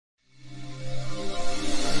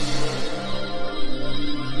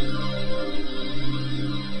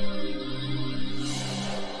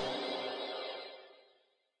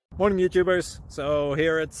Morning YouTubers. So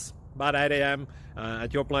here it's about 8 a.m.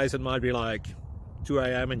 At your place it might be like 2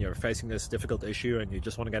 a.m. and you're facing this difficult issue and you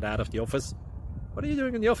just want to get out of the office. What are you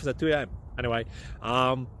doing in the office at 2 a.m.? Anyway,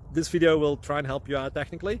 this video will try and help you out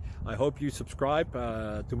technically. I hope you subscribe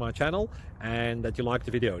to my channel and that you like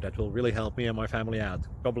the video. That will really help me and my family out.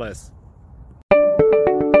 God bless.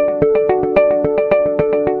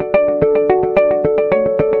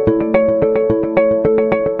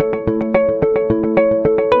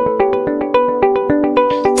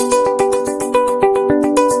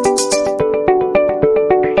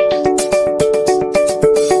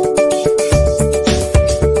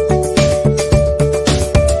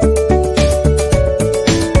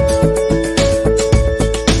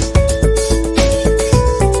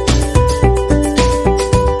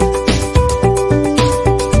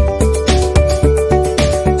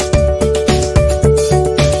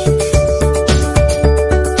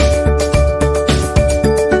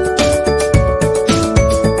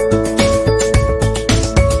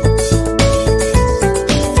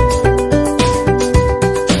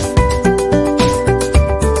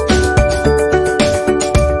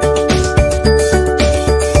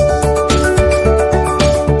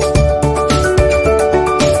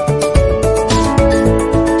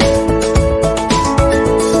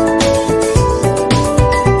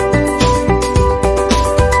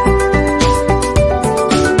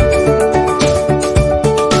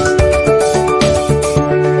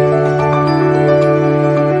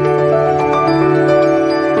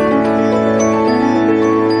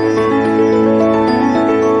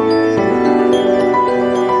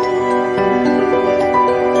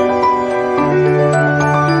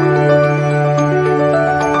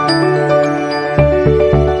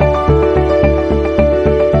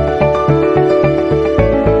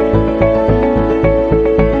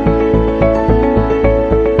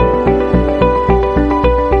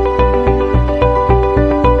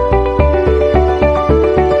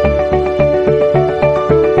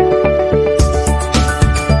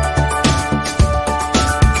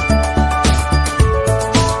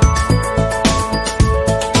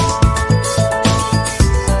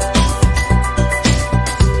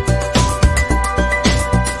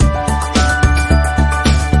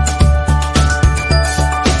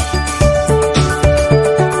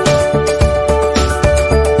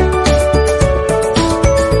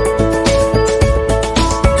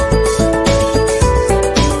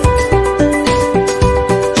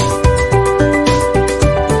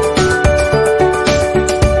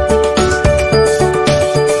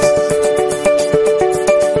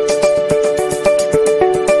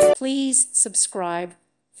 Please subscribe.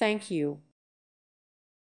 Thank you.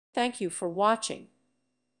 Thank you for watching.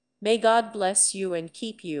 May God bless you and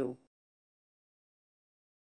keep you.